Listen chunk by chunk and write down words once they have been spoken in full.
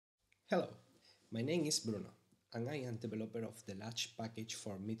Hello, my name is Bruno, and I am developer of the Latch package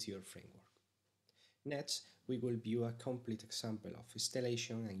for Meteor framework. Next, we will view a complete example of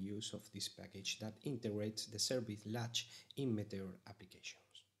installation and use of this package that integrates the service Latch in Meteor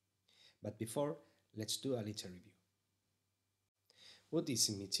applications. But before, let's do a little review. What is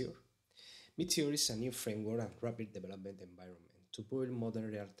Meteor? Meteor is a new framework and rapid development environment to build modern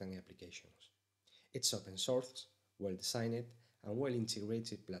real-time applications. It's open source, well-designed, and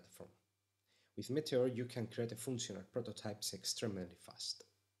well-integrated platform. With Meteor, you can create functional prototypes extremely fast.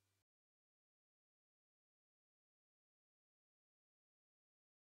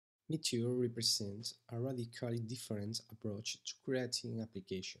 Meteor represents a radically different approach to creating an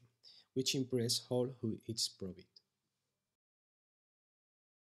application, which impresses all who it's provided.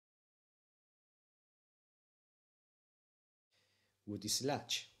 What is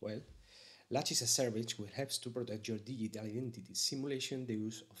Latch? Well, Latch is a service which helps to protect your digital identity, simulation the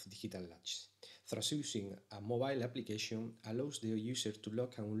use of digital latches. Thus, using a mobile application allows the user to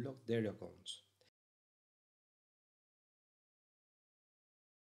lock and unlock their accounts.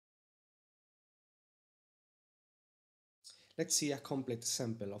 Let's see a complete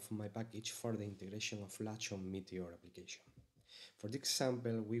example of my package for the integration of Latch on Meteor application. For this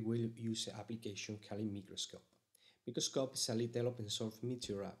example, we will use an application called Microscope. Microscope is a little open source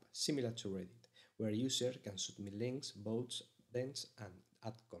Meteor app, similar to Reddit, where a user can submit links, votes, events, and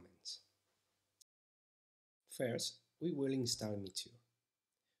add comments. First, we will install Meteor.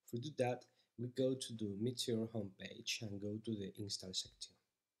 To do that, we go to the Meteor homepage and go to the install section.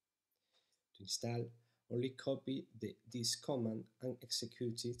 To install, only copy this command and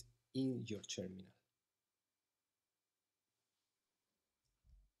execute it in your terminal.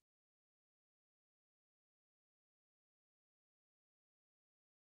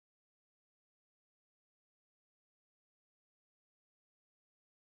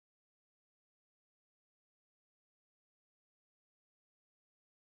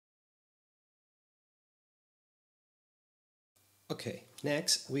 Okay,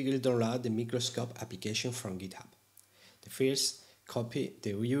 next we will download the Microscope application from GitHub. The first, copy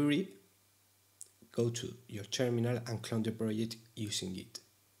the URI, go to your terminal and clone the project using it.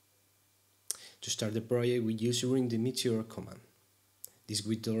 To start the project, we use running the Meteor command. This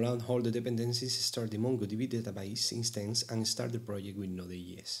will download all the dependencies, start the MongoDB database instance, and start the project with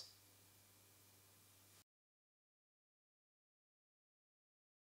Node.js.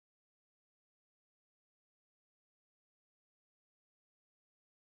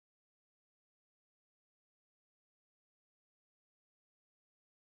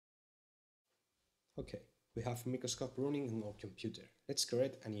 Okay, we have Microscope running on our computer. Let's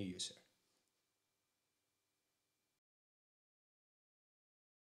create a new user.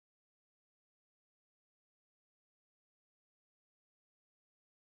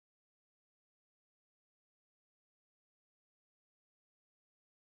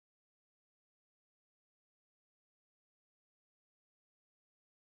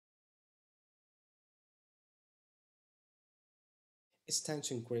 It's time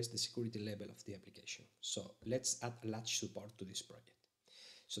to increase the security level of the application. So let's add Latch support to this project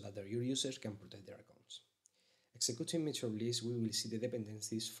so that your users can protect their accounts. Executing Meteor list, we will see the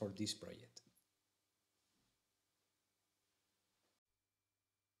dependencies for this project.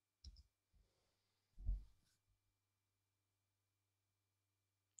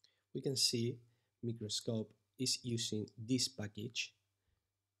 We can see Microscope is using this package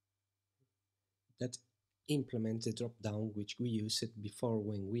that implements the dropdown which we used before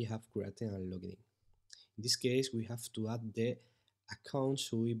when we have created and logged in. In this case, we have to add the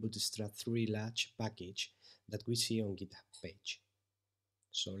accounts UI bootstrap 3 Latch package that we see on GitHub page.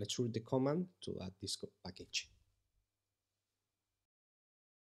 So let's run the command to add this package.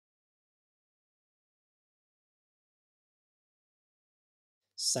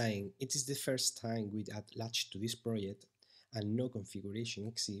 Saying it is the first time we add Latch to this project and no configuration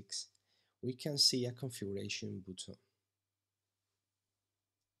exists, we can see a configuration button.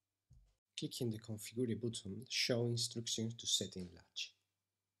 Clicking the configure button shows instructions to set in Latch.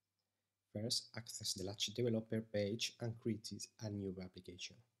 First, access the Latch developer page and create a new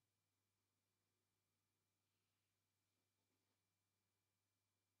application.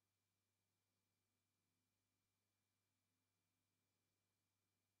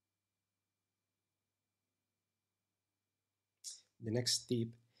 The next step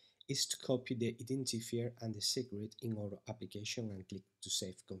is to copy the identifier and the secret in our application and click to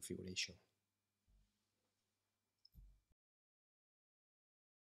save configuration.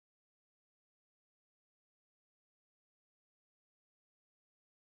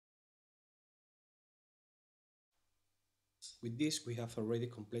 With this, we have already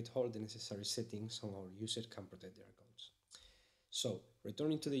completed all the necessary settings so our user can protect their accounts. So,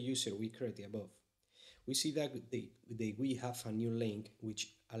 returning to the user we created above, we see that we have a new link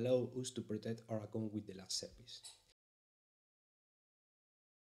which allows us to protect our account with the Latch service.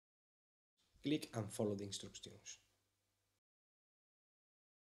 Click and follow the instructions.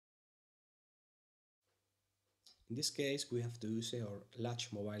 In this case, we have to use our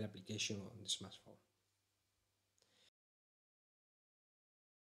Latch mobile application on the smartphone.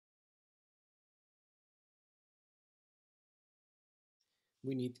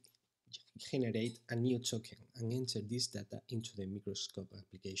 We need to generate a new token and enter this data into the microscope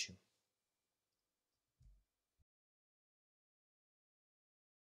application.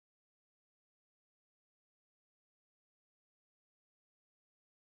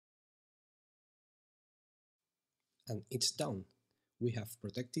 And it's done. We have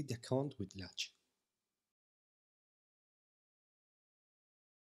protected the account with Latch.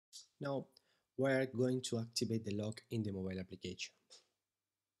 Now, we are going to activate the lock in the mobile application.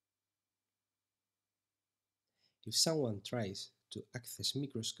 If someone tries to access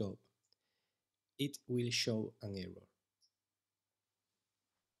microscope, it will show an error.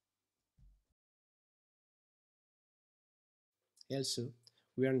 Also,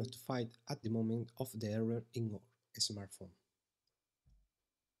 we are notified at the moment of the error in our smartphone.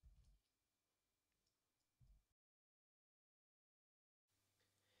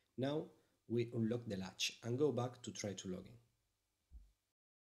 Now, we unlock the latch and go back to try to log in.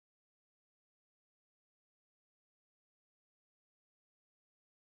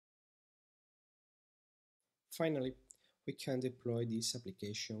 Finally, we can deploy this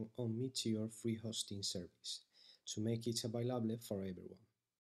application on Meteor free hosting service to make it available for everyone.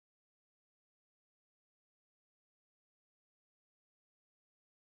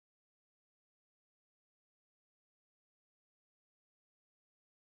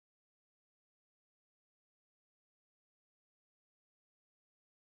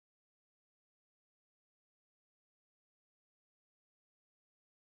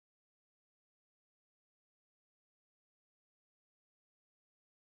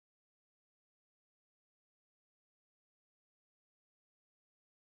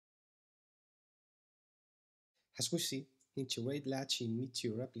 As we see, integrate Latch in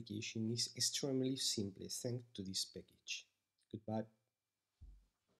Meteor application is extremely simple thanks to this package. Goodbye.